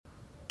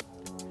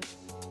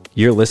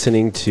You're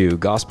listening to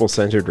Gospel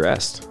Centered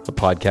Rest, a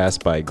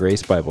podcast by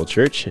Grace Bible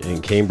Church in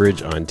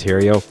Cambridge,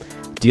 Ontario,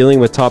 dealing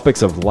with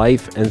topics of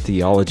life and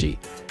theology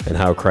and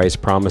how Christ's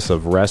promise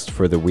of rest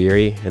for the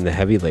weary and the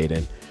heavy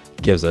laden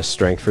gives us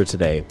strength for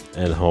today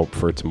and hope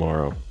for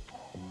tomorrow.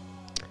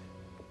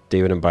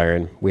 David and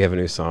Byron, we have a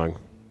new song.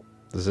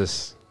 Does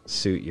this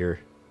suit your...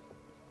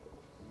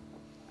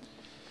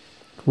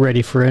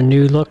 Ready for a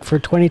new look for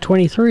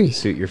 2023.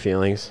 Suit your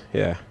feelings?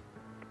 Yeah.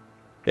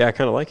 Yeah, I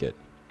kind of like it.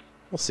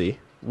 We'll see.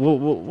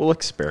 We'll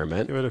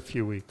experiment. Give it a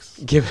few weeks.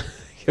 Give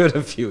it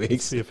a few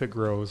weeks. See if it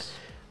grows.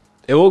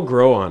 It will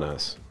grow on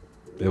us.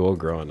 It will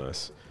grow on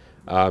us.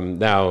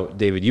 Now,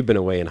 David, you've been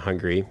away in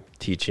Hungary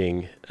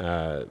teaching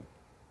at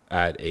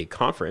a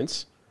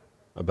conference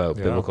about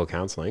biblical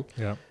counseling.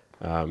 Yeah.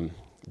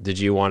 Did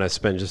you want to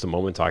spend just a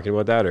moment talking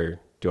about that, or do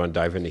you want to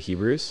dive into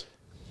Hebrews?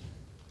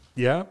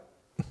 Yeah.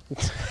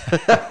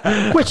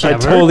 Whichever.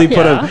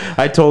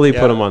 I totally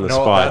put him on the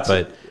spot,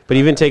 but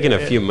even taking a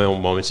few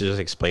moments to just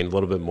explain a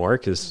little bit more,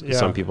 because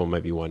some people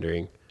might be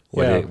wondering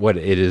what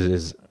it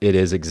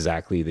is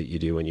exactly that you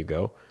do when you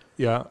go.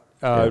 Yeah.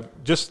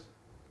 Just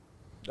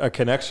a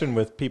connection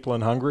with people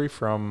in Hungary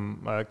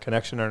from a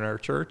connection in our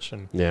church,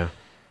 and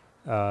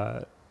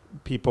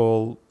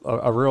people,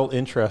 a real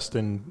interest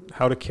in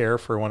how to care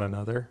for one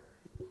another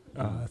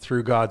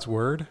through God's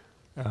word,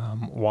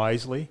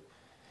 wisely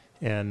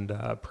and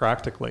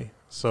practically.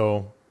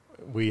 So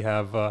we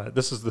have,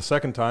 this is the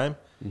second time.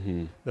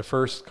 Mm-hmm. The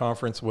first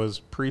conference was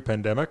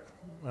pre-pandemic.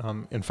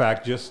 In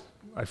fact,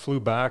 I flew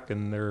back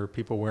and there were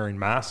people wearing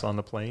masks on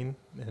the plane.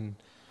 And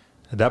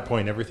at that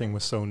point, everything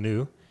was so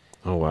new.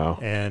 Oh, wow.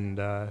 And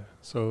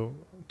so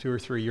 2 or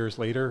 3 years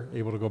later,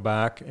 able to go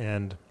back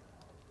and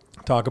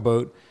talk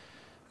about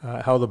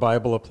how the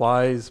Bible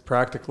applies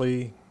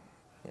practically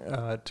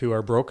to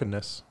our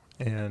brokenness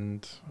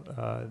and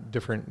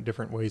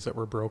different ways that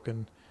we're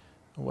broken,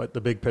 what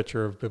the big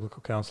picture of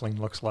biblical counseling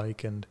looks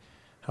like, and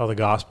how the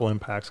gospel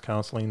impacts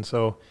counseling.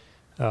 So,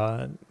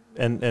 and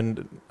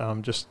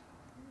just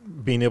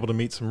being able to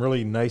meet some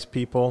really nice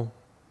people,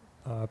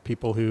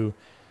 people who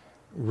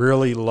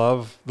really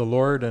love the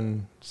Lord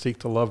and seek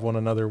to love one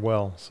another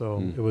well.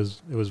 So it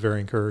was very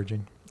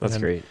encouraging. That's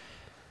great.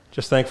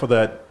 Just thankful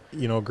that,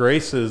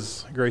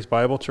 Grace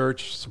Bible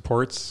Church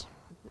supports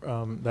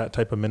that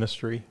type of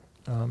ministry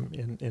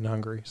in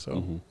Hungary.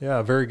 So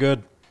very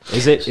good.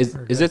 Is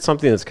it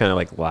something that's kind of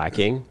like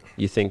lacking?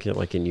 You think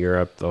like in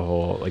Europe, the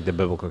whole like the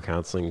biblical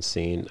counseling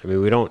scene? I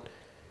mean, we don't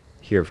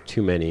hear of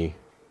too many.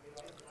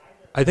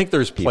 I think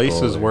there's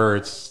places where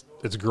it's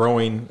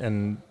growing,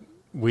 and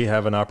we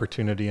have an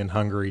opportunity in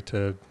Hungary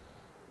to.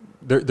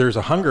 There's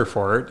a hunger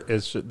for it.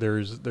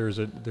 There's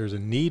a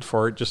need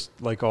for it, just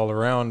like all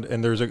around,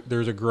 and there's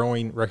a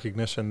growing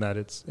recognition that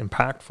it's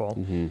impactful.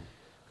 Mm-hmm.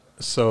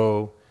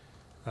 So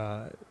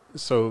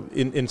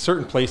in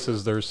certain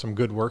places, there's some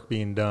good work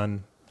being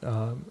done.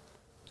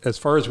 As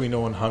far as we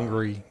know in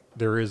Hungary,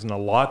 there isn't a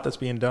lot that's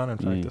being done. In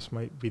fact, this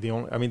might be the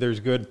only. I mean,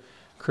 there's good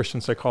Christian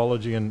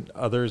psychology and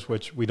others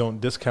which we don't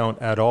discount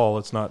at all.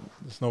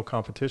 There's no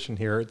competition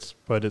here. It's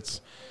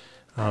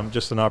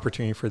just an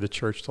opportunity for the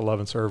church to love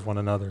and serve one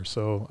another.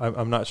 So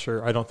I'm not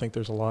sure. I don't think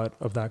there's a lot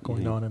of that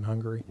going on in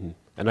Hungary. Mm-hmm.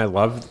 And I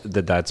love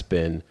that that's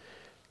been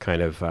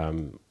kind of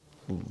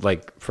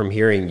like from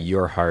hearing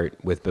your heart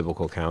with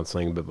biblical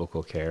counseling,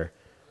 biblical care,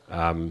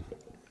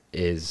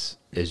 is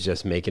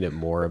just making it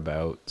more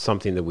about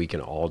something that we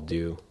can all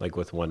do, like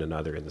with one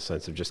another, in the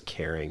sense of just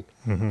caring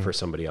for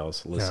somebody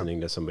else, listening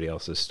to somebody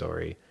else's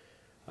story,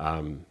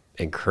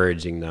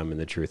 encouraging them in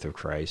the truth of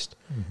Christ.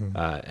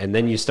 And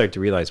then you start to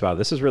realize, wow,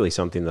 this is really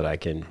something that I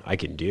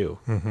can do,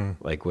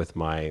 like with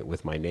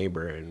my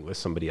neighbor and with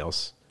somebody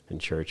else in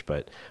church.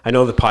 But I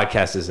know the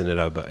podcast isn't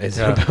about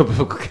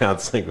biblical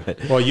counseling. But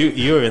well, you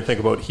even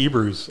think about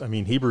Hebrews. I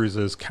mean, Hebrews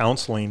is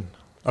counseling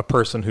a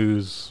person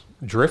who's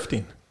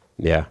drifting.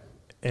 Yeah.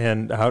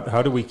 And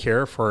how do we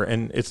care for?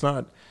 And it's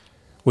not.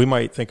 We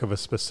might think of a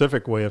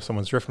specific way of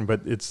someone's drifting,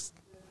 but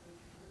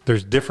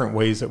there's different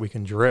ways that we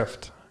can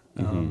drift.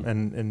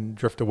 And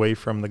drift away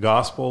from the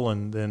gospel,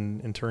 and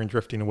then in turn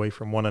drifting away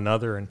from one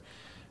another. And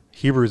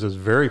Hebrews is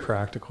very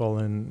practical,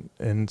 and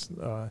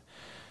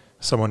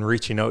someone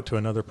reaching out to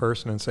another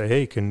person and say,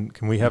 hey, can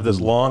we have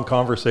this long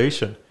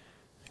conversation?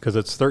 Because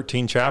it's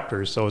 13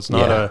 chapters, so it's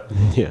not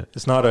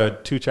it's not a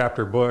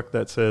 2-chapter book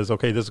that says,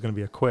 okay, this is going to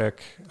be a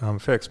quick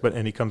fix.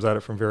 And he comes at it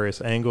from various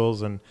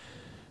angles and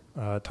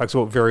talks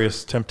about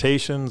various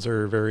temptations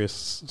or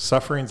various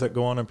sufferings that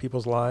go on in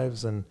people's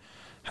lives, and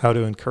how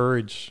to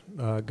encourage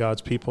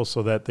God's people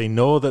so that they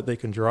know that they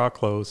can draw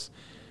close,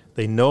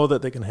 they know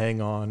that they can hang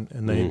on,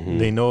 and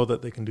they know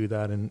that they can do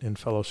that in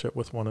fellowship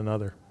with one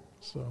another.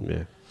 So,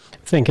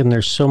 thinking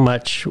there's so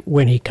much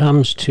when he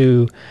comes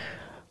to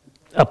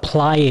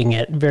applying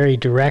it very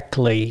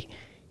directly.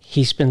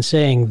 He's been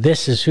saying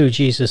this is who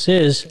Jesus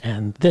is,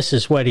 and this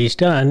is what he's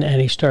done, and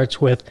he starts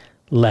with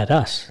let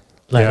us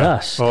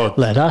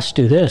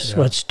do this.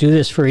 Let's do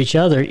this for each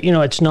other.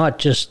 It's not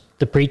just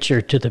the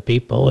preacher to the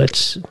people.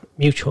 It's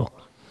mutual.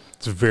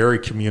 It's very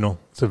communal.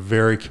 It's a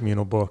very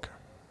communal book.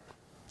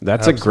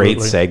 That's Absolutely. a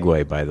great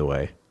segue, by the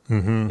way,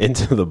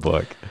 into the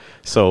book.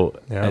 So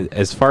Yeah.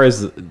 as far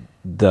as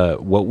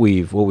what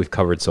we've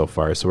covered so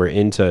far, so we're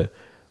into.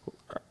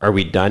 Are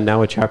we done now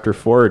with chapter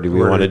 4, or do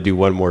we want to do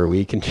one more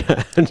week? And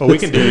well, we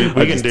can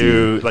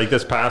do like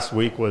this past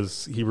week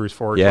was Hebrews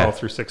 4, 12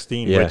 through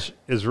 16, which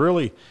is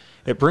really,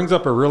 it brings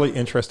up a really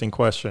interesting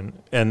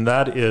question. And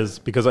that is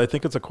because I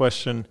think it's a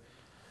question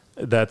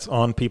that's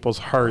on people's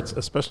hearts,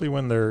 especially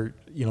when they're,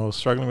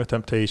 struggling with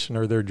temptation,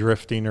 or they're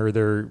drifting, or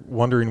they're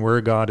wondering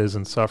where God is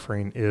in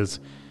suffering,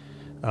 is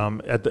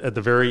at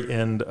the very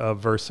end of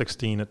verse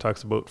 16, it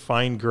talks about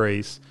find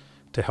grace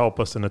to help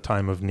us in a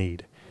time of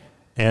need.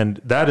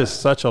 And that is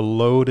such a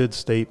loaded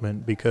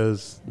statement,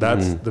 because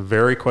that's the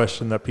very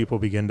question that people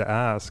begin to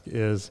ask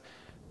is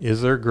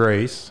there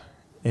grace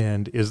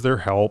and is there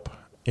help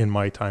in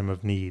my time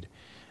of need?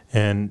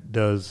 And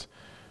does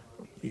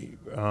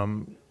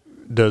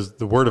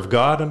the Word of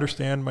God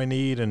understand my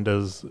need? And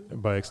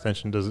by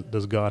extension,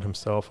 does God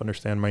himself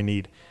understand my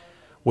need?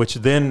 Which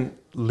then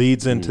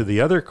leads into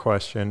the other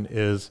question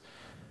is,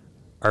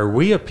 are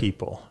we a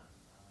people,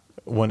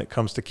 when it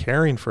comes to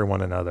caring for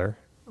one another,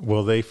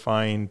 will they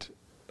find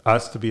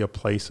us to be a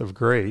place of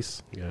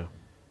grace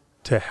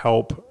to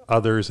help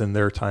others in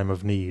their time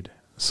of need?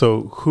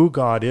 So who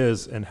God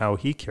is and how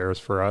he cares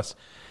for us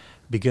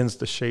begins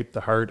to shape the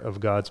heart of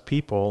God's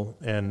people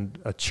and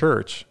a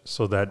church,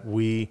 so that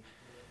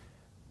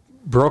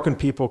broken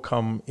people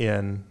come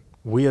in,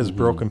 we as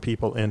broken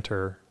people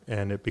enter,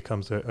 and it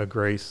becomes a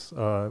grace.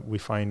 We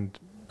find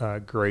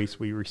grace,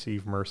 we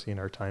receive mercy in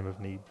our time of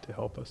need to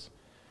help us.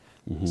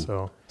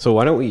 So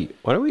why don't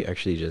we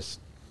actually just,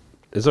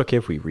 is it okay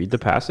if we read the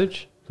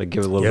passage? Like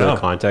give a little bit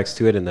of context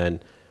to it, and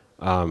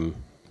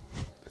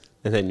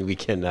then we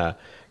can,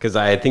 because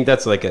I think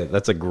that's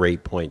a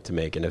great point to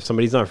make. And if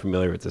somebody's not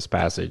familiar with this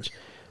passage,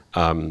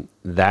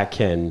 that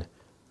can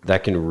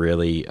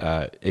really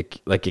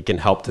it can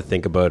help to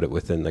think about it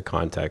within the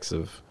context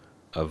of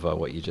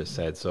what you just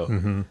said.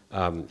 So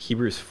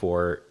Hebrews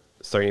 4,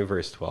 starting in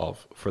verse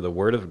 12, for the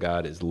word of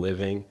God is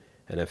living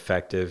and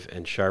effective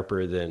and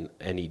sharper than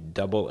any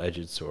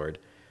double-edged sword,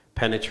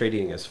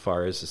 penetrating as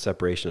far as the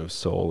separation of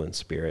soul and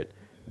spirit,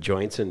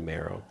 joints and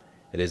marrow.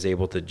 It is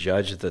able to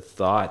judge the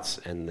thoughts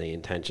and the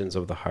intentions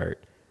of the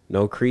heart.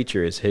 No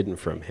creature is hidden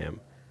from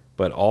him,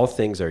 but all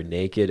things are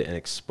naked and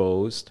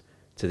exposed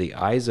to the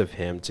eyes of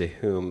him to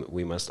whom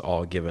we must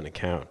all give an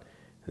account.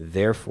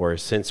 Therefore,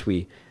 since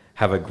we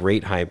have a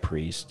great high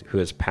priest who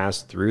has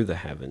passed through the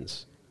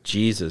heavens,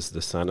 Jesus,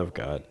 the Son of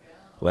God,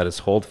 let us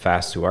hold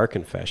fast to our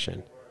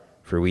confession.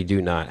 For we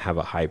do not have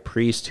a high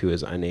priest who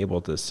is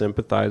unable to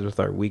sympathize with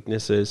our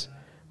weaknesses,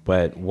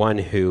 but one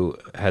who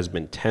has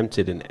been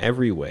tempted in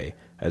every way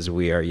as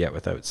we are, yet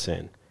without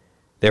sin.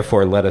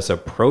 Therefore, let us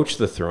approach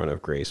the throne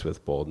of grace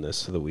with boldness,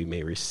 so that we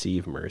may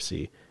receive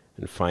mercy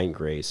and find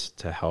grace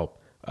to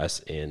help us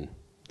in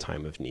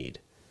time of need.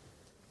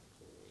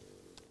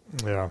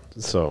 Yeah.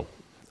 So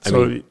I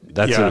mean,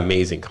 that's an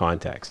amazing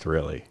context,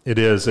 really. It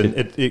is, and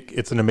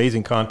it's an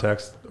amazing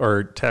context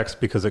or text,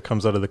 because it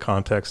comes out of the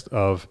context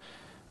of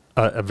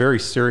a very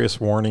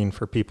serious warning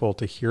for people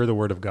to hear the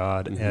word of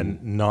God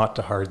and not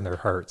to harden their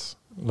hearts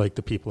like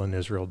the people in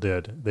Israel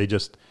did.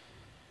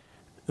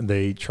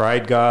 They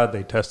tried God,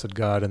 they tested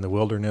God in the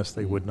wilderness,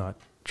 they would not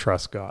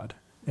trust God.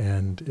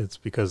 And it's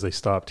because they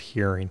stopped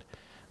hearing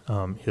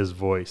his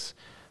voice.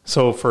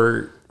 So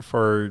for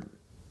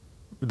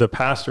the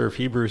pastor of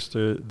Hebrews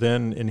to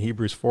then in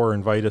Hebrews 4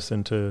 invite us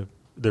into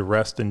the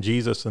rest in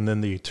Jesus and then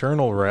the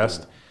eternal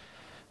rest,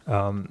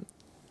 the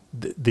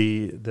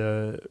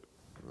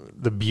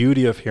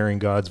beauty of hearing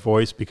God's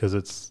voice, because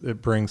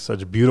it brings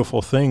such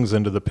beautiful things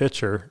into the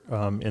picture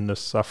in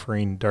this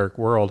suffering, dark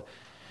world.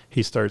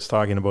 He starts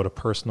talking about a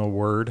personal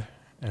word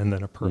and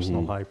then a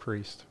personal high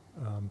priest.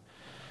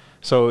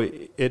 So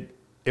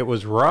it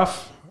was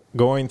rough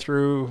going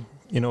through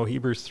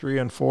Hebrews 3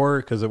 and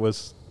 4, because it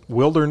was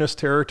wilderness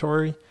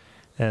territory,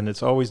 and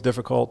it's always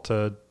difficult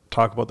to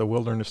talk about the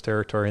wilderness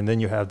territory. And then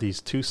you have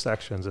these two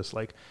sections. It's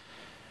like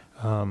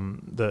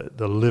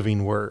the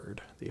living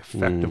word, the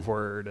effective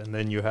word, and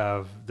then you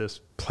have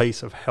this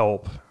place of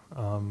help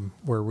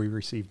where we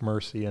receive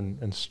mercy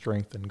and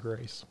strength and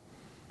grace.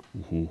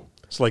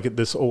 It's like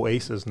this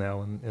oasis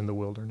now in the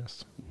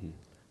wilderness.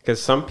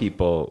 Because some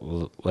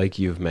people, like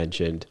you've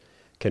mentioned,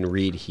 can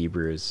read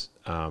Hebrews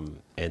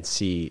and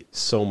see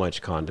so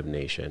much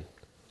condemnation,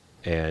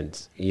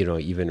 and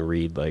even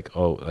read like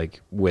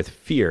with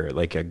fear,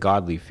 like a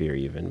godly fear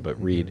even, but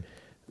read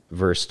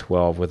verse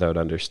 12 without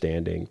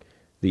understanding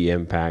the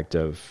impact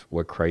of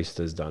what Christ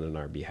has done in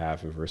our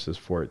behalf in verses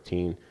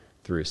 14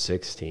 through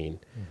 16.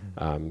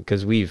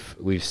 Because we've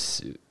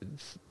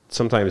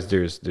sometimes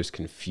there's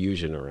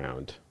confusion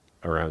around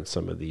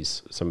some of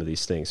these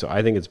things. So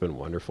I think it's been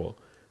wonderful,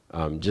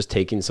 just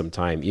taking some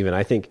time. Even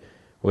I think,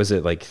 was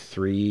it like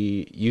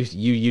 3?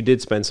 You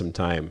did spend some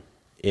time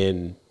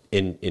in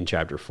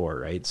chapter 4,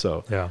 right?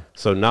 So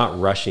So not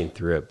rushing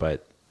through it,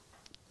 but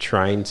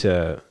trying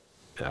to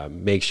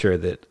make sure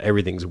that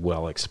everything's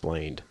well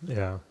explained.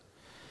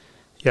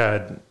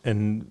 Yeah,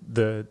 and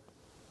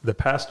the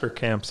pastor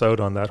camps out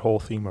on that whole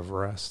theme of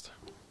rest.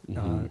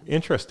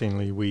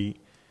 Interestingly,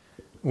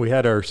 we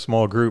had our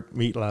small group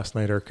meet last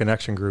night, our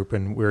connection group,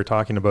 and we were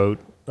talking about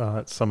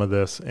some of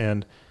this.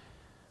 And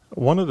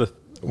one of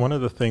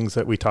the things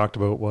that we talked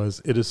about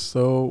was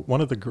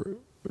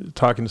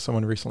talking to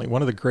someone recently,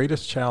 one of the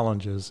greatest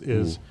challenges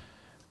is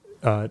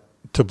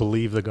to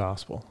believe the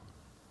gospel.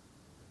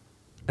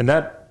 And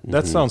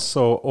that sounds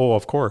so,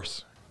 of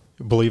course,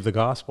 believe the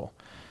gospel.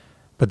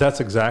 But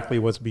that's exactly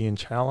what's being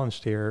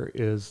challenged here,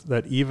 is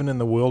that even in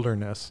the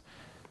wilderness,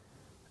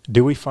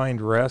 do we find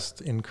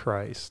rest in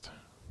Christ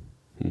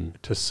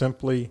to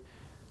simply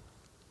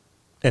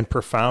and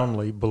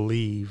profoundly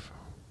believe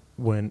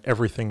when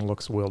everything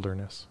looks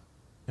wilderness,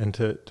 and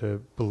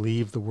to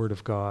believe the Word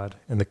of God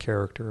and the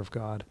character of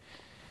God?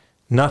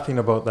 Nothing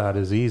about that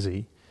is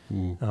easy,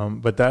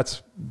 but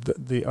that's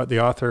the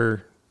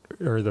author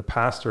or the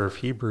pastor of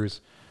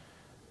Hebrews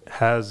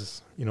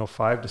has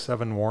 5 to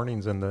 7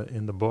 warnings in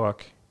the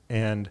book,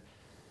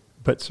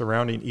 but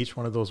surrounding each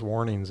one of those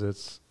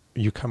warnings,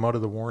 you come out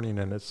of the warning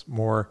and it's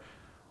more,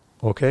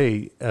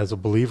 okay, as a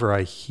believer,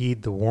 I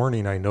heed the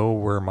warning. I know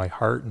where my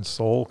heart and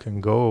soul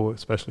can go,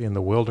 especially in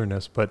the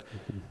wilderness. But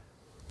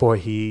boy,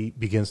 he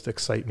begins to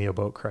excite me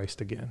about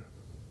Christ again,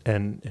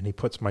 and he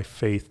puts my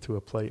faith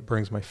to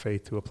brings my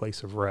faith to a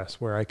place of rest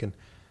where I can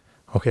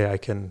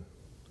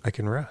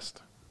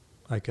rest.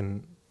 I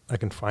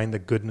can find the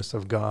goodness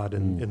of God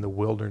in the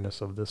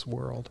wilderness of this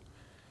world.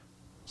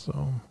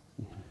 So,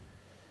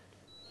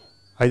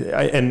 I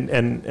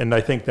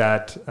think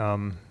that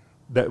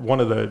that one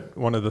of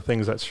the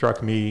things that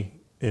struck me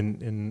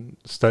in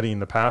studying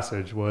the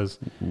passage was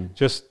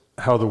just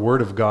how the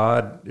Word of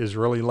God is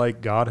really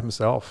like God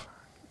Himself.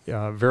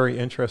 Very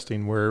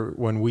interesting.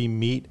 When we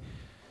meet,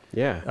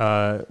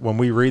 when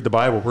we read the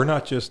Bible, we're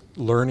not just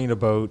learning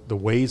about the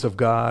ways of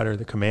God or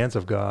the commands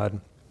of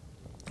God.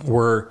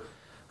 We're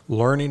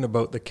learning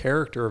about the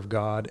character of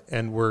God,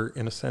 and we're,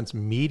 in a sense,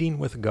 meeting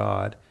with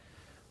God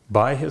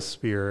by His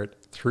Spirit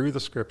through the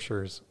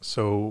Scriptures.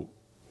 So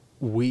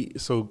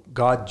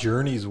God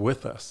journeys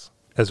with us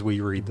as we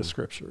read the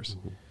Scriptures.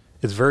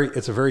 It's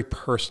a very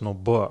personal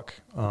book.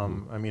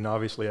 I mean,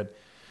 obviously, it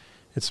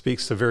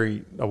speaks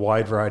to a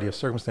wide variety of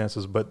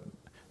circumstances, but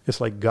it's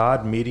like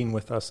God meeting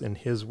with us in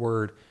His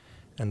Word,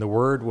 and the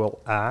Word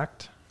will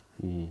act.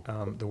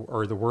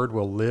 The Word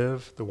will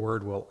live, the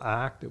Word will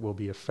act, it will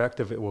be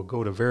effective, it will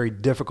go to very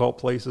difficult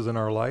places in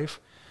our life,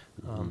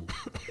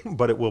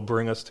 but it will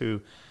bring us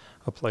to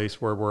a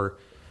place where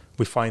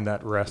we find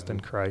that rest in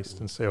Christ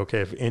and say,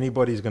 okay, if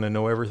anybody's going to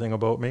know everything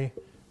about me,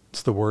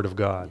 it's the Word of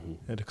God.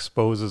 It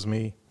exposes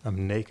me.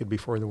 I'm naked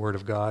before the Word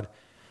of God,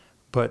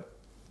 but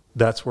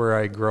that's where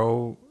I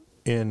grow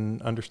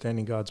in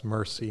understanding God's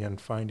mercy and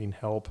finding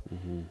help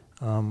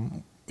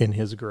in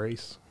His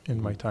grace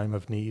in my time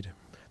of need.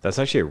 That's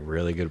actually a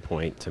really good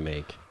point to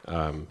make,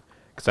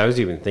 because I was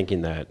even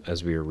thinking that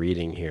as we were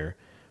reading here,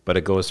 but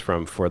it goes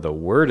from, for the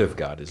Word of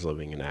God is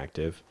living and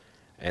active,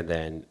 and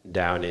then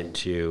down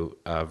into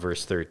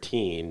verse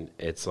 13,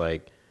 it's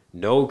like,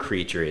 no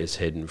creature is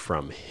hidden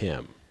from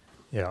Him.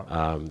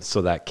 Yeah.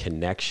 So that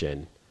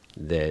connection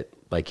that,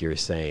 like you're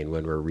saying,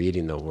 when we're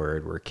reading the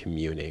Word, we're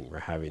communing, we're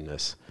having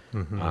this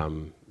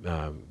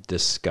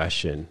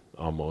discussion,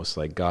 almost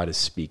like God is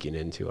speaking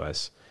into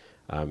us.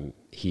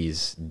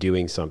 He's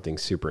doing something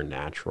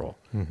supernatural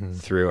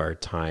through our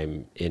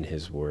time in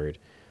His Word,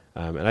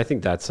 and I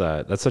think that's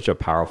such a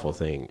powerful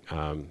thing,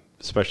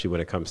 especially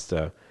when it comes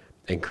to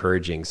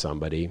encouraging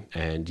somebody.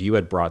 And you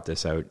had brought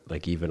this out,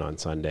 like even on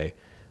Sunday,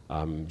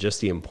 just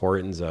the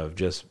importance of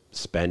just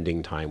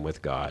spending time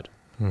with God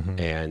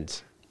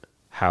and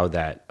how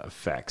that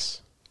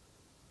affects.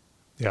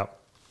 Yeah.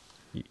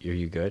 Are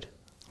you good?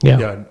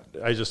 Yeah.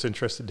 I was just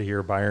interested to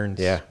hear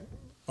Byron's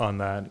on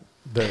that.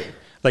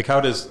 Like,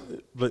 how does,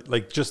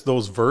 like, just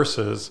those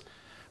verses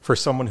for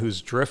someone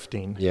who's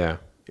drifting? Yeah,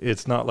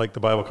 it's not like the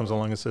Bible comes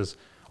along and says,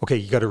 "Okay,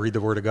 you got to read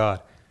the Word of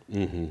God,"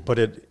 but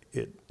it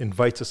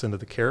invites us into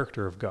the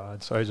character of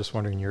God. So I was just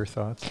wondering your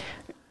thoughts.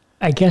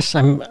 I guess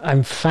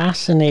I'm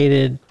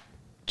fascinated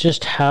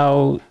just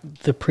how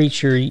the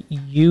preacher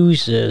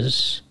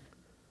uses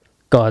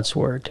God's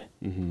Word,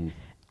 and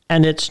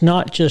it's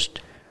not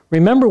just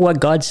remember what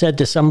God said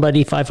to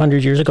somebody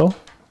 500 years ago.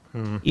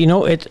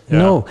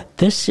 No,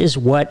 this is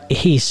what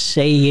He's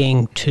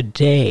saying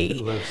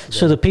today.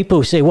 So the people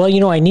who say,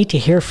 well, I need to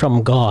hear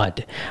from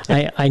God.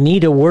 I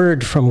need a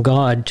word from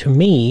God to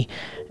me.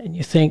 And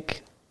you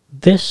think,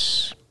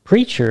 this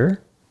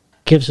preacher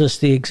gives us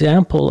the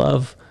example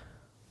of,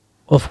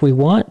 if we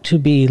want to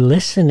be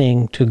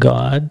listening to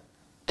God,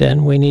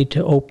 then we need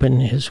to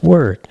open His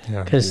Word.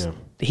 Because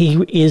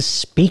He is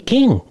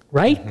speaking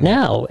right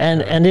now,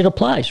 and it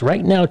applies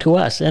right now to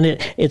us, and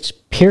it's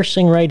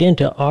piercing right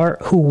into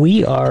who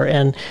we are,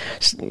 and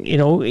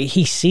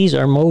He sees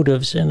our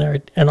motives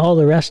and all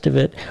the rest of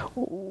it.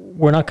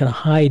 We're not going to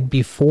hide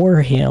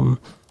before Him.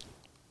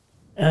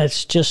 And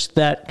it's just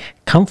that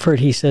comfort.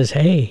 He says,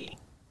 "Hey,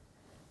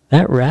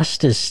 that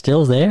rest is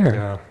still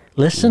there.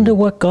 Listen to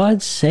what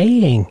God's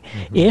saying.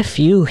 If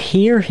you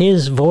hear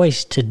his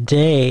voice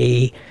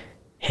today,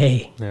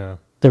 hey, Yeah.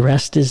 the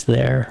rest is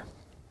there.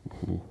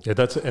 Yeah,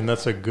 that's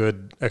a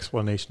good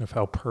explanation of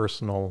how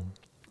personal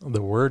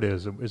the word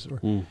is.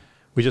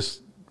 We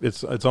just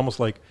it's almost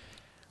like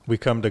we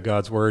come to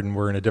God's word and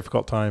we're in a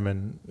difficult time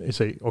and you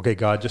say, "Okay,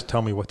 God, just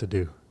tell me what to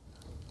do."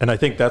 And I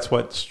think that's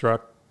what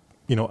struck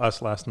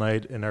us last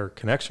night in our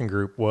connection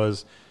group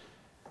was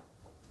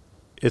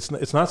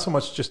it's not so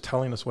much just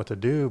telling us what to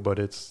do, but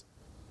it's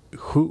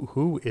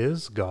who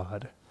is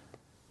God,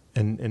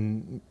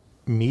 and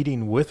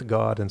meeting with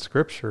God in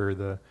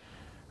Scripture.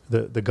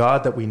 The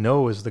God that we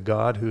know is the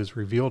God who has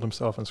revealed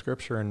himself in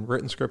Scripture and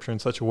written Scripture in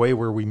such a way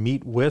where we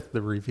meet with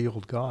the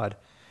revealed God,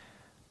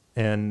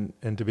 and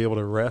to be able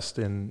to rest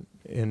in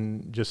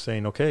just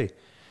saying, okay,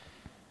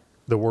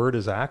 the Word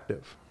is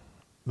active,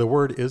 the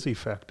Word is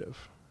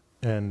effective,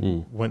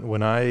 and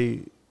when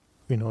I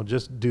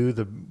just do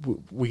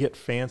we get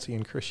fancy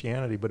in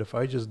Christianity, but if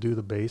I just do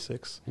the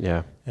basics,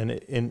 and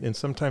in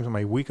sometimes in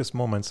my weakest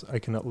moments, I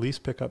can at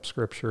least pick up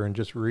Scripture and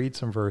just read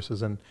some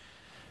verses, and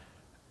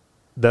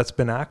that's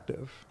been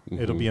active.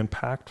 It'll be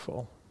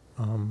impactful.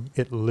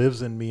 It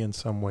lives in me in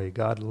some way.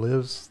 God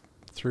lives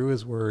through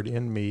his word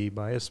in me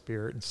by his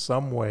Spirit in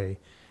some way,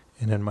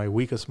 and in my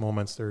weakest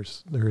moments,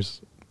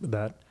 there's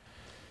that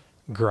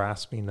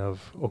grasping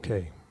of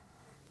okay,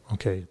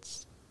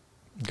 it's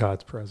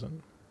God's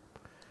present.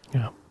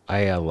 Yeah.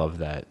 I love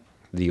that.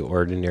 The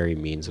ordinary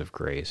means of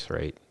grace,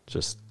 right?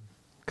 Just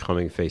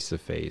coming face to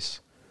face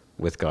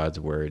with God's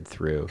word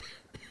through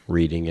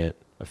reading it,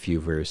 a few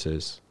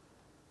verses,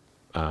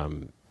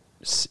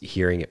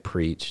 hearing it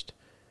preached,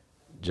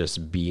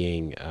 just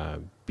being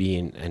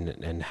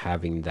and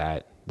having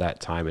that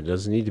time. It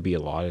doesn't need to be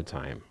a lot of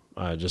time,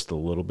 just a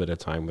little bit of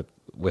time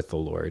with the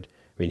Lord.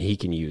 I mean, he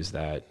can use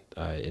that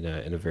in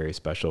a very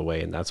special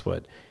way, and that's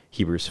what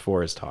Hebrews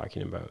 4 is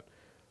talking about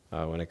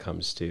when it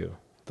comes to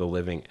the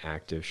living,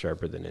 active,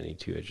 sharper than any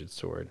two-edged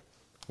sword,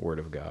 Word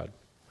of God.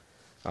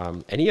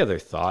 Any other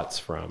thoughts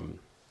from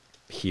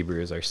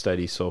Hebrews, our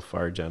study so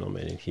far,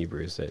 gentlemen, in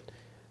Hebrews, that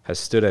has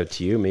stood out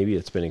to you? Maybe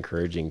it's been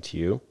encouraging to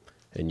you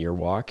in your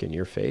walk, in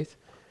your faith,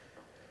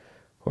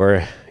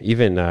 or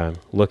even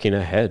looking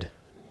ahead.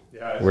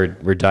 Yeah,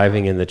 we're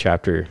diving into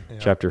chapter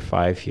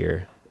 5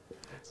 here.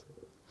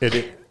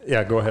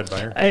 Go ahead,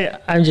 Byron.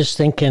 I'm just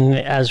thinking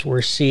as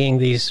we're seeing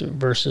these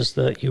verses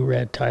that you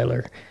read,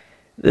 Tyler,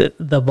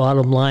 the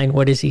bottom line,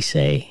 what does he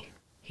say?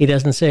 He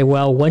doesn't say,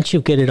 well, once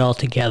you get it all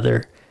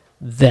together,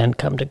 then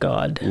come to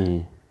God.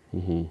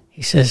 Mm-hmm.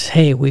 He says,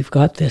 hey, we've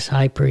got this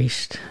high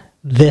priest.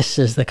 This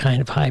is the kind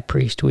of high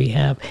priest we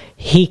have.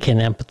 He can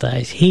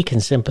empathize. He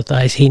can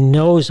sympathize. He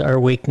knows our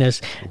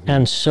weakness.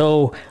 And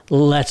so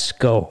let's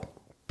go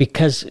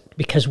because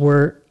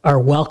our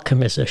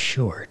welcome is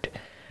assured.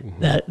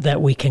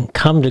 That we can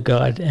come to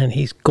God and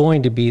he's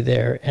going to be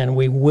there and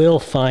we will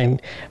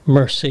find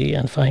mercy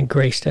and find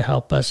grace to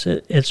help us.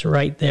 It's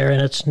right there, and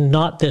it's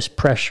not this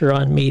pressure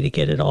on me to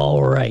get it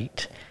all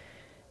right.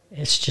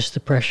 It's just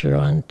the pressure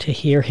on to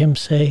hear him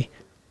say,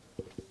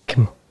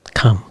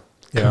 come.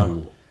 Yeah.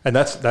 And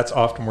that's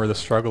often where the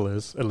struggle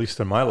is, at least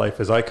in my life,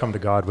 is I come to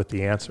God with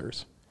the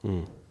answers.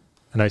 And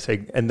I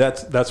say, and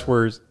that's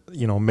where,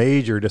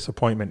 major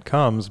disappointment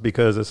comes,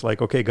 because it's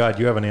like, okay, God,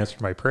 you haven't answered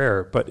my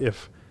prayer. But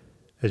if,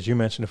 as you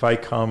mentioned, if I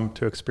come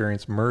to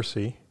experience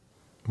mercy,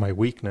 my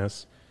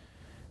weakness,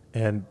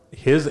 and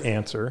his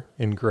answer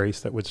in grace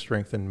that would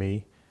strengthen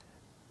me,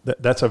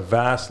 that's a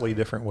vastly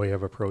different way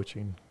of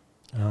approaching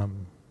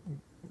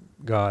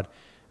God.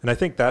 And I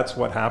think that's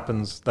what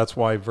happens. That's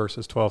why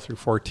verses 12 through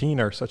 14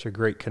 are such a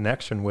great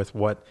connection with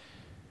what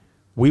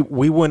we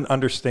wouldn't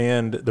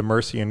understand the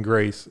mercy and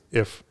grace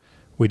if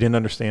we didn't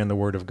understand the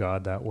Word of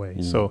God that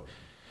way. So,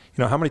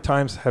 how many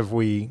times have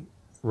we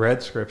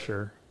read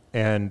Scripture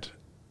and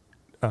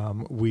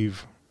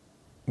we've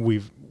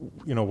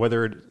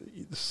whether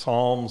it's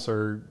Psalms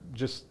or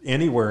just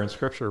anywhere in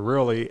Scripture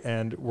really,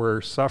 and we're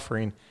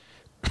suffering,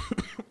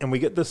 and we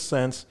get this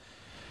sense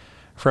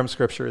from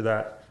Scripture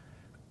that,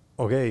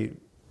 okay,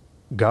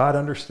 God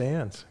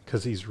understands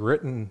because he's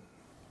written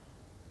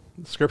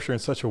Scripture in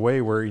such a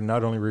way where he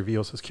not only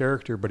reveals his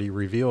character, but he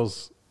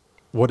reveals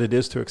what it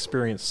is to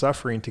experience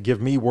suffering, to give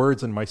me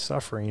words in my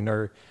suffering,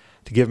 or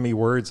to give me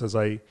words as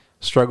I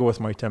struggle with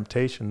my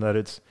temptation, that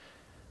it's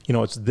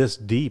this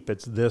deep,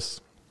 it's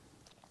this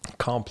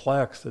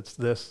complex, it's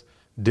this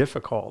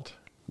difficult,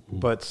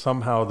 but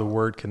somehow the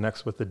Word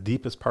connects with the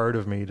deepest part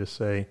of me to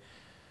say,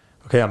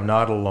 okay, I'm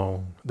not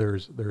alone.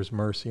 There's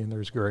mercy and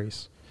there's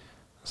grace.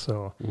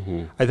 So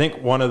I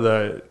think one of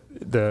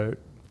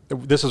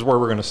this is where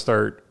we're going to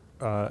start,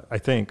 I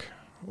think,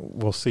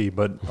 we'll see,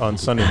 but on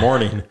Sunday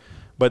morning.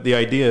 But the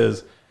idea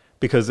is,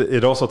 because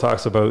it also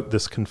talks about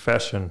this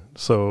confession.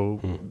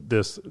 So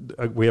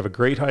we have a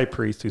great high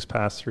priest who's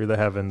passed through the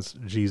heavens,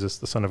 Jesus,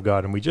 the Son of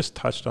God. And we just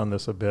touched on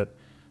this a bit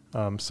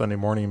Sunday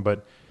morning,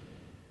 but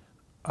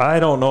I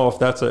don't know if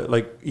that's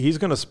he's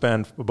going to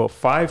spend about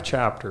 5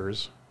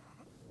 chapters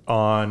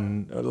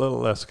on, a little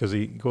less because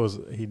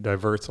he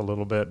diverts a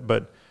little bit,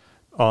 but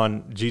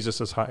on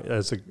Jesus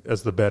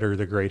as the better,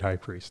 the great high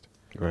priest.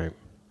 Right.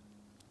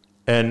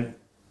 And,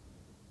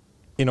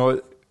 you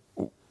know,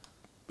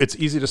 it's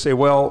easy to say,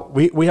 well,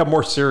 we have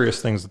more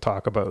serious things to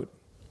talk about,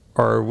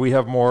 or we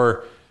have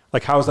more,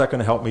 like, how is that going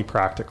to help me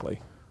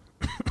practically?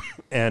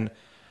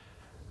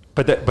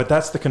 But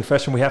that's the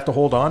confession we have to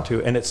hold on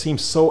to. And it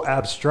seems so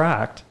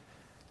abstract.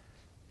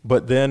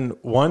 But then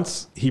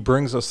once he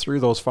brings us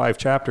through those 5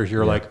 chapters,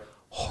 you're like,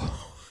 oh,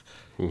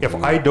 if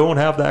I don't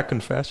have that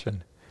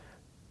confession,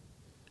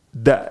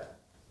 that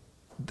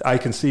I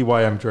can see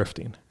why I'm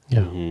drifting.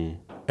 Yeah.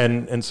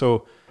 And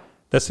so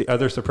that's the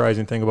other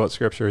surprising thing about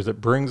Scripture, is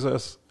it brings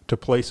us to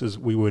places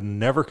we would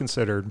never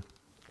considered.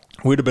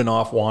 We'd have been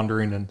off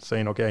wandering and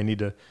saying, okay, I need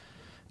to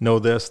know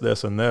this,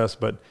 this, and this.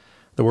 But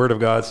the Word of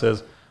God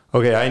says,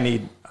 okay, I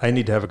need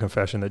to have a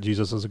confession that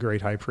Jesus is a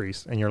great high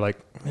priest. And you're like,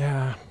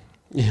 yeah.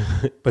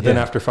 But then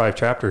after 5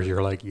 chapters,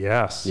 you're like,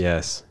 yes.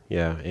 Yes.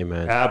 Yeah.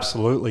 Amen.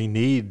 Absolutely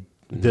need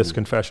this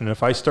confession.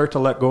 If I start to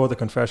let go of the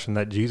confession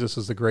that Jesus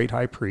is the great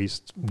high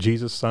priest,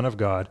 Jesus, Son of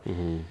God,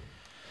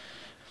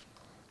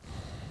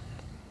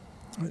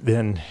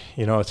 then,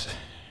 you know,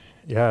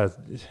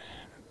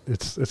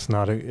 it's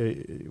not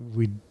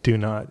we do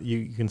not,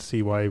 you can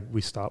see why we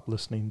stop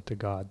listening to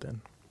God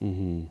then.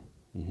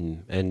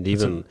 And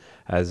even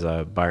as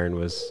Byron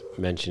was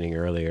mentioning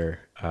earlier,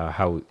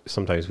 how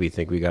sometimes we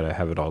think we got to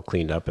have it all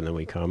cleaned up and then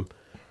we come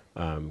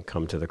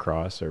to the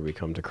cross, or we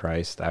come to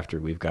Christ after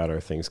we've got our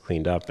things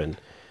cleaned up. And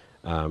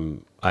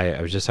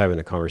I was just having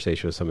a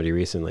conversation with somebody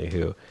recently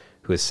who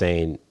was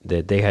saying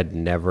that they had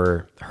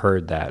never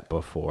heard that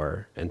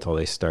before until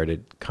they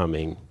started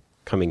coming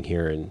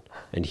here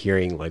and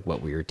hearing like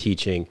what we were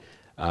teaching,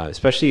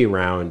 especially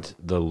around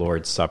the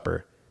Lord's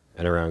Supper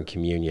and around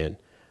communion.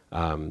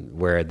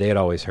 Where they had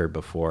always heard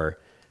before,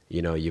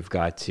 you know, you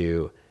got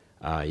to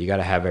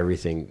have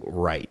everything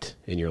right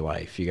in your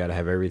life. You got to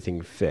have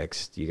everything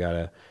fixed. You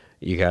gotta,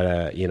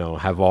 you know,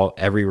 have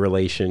every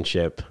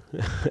relationship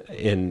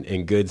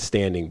in good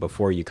standing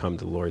before you come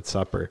to the Lord's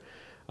Supper.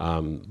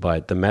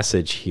 But the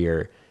message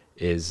here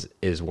is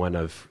one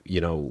of,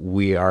 you know,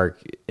 we are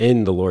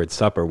in the Lord's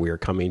Supper. We are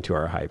coming to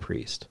our high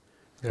priest,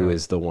 who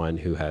is the one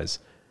who has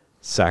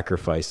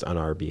sacrificed on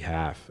our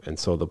behalf. And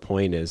so the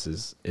point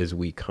is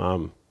we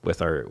come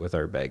with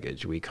our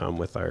baggage. We come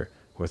with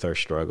our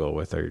struggle,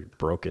 with our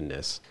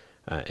brokenness,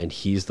 and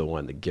he's the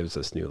one that gives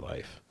us new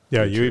life.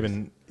 Yeah,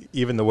 even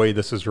the way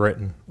this is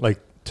written, like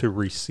to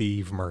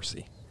receive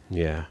mercy.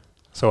 Yeah.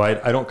 So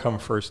I don't come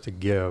first to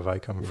give, I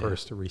come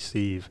first to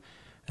receive,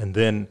 and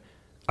then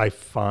I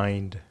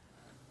find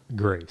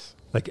grace.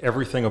 Like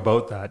everything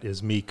about that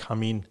is me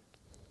coming,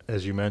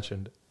 as you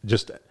mentioned,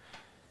 just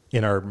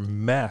in our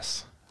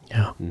mess.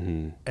 Yeah.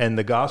 And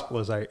the gospel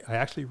is I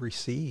actually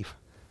receive.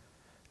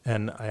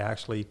 And I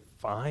actually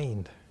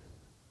find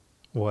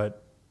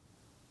what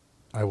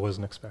I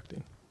wasn't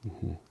expecting.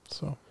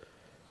 So,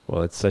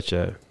 well, it's such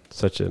an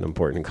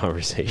important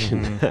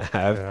conversation to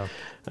have,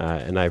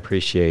 and I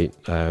appreciate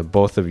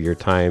both of your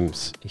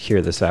times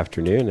here this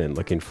afternoon, and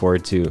looking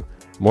forward to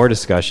more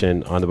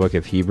discussion on the book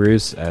of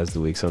Hebrews as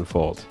the weeks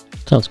unfold.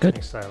 Sounds good.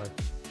 Thanks, Tyler.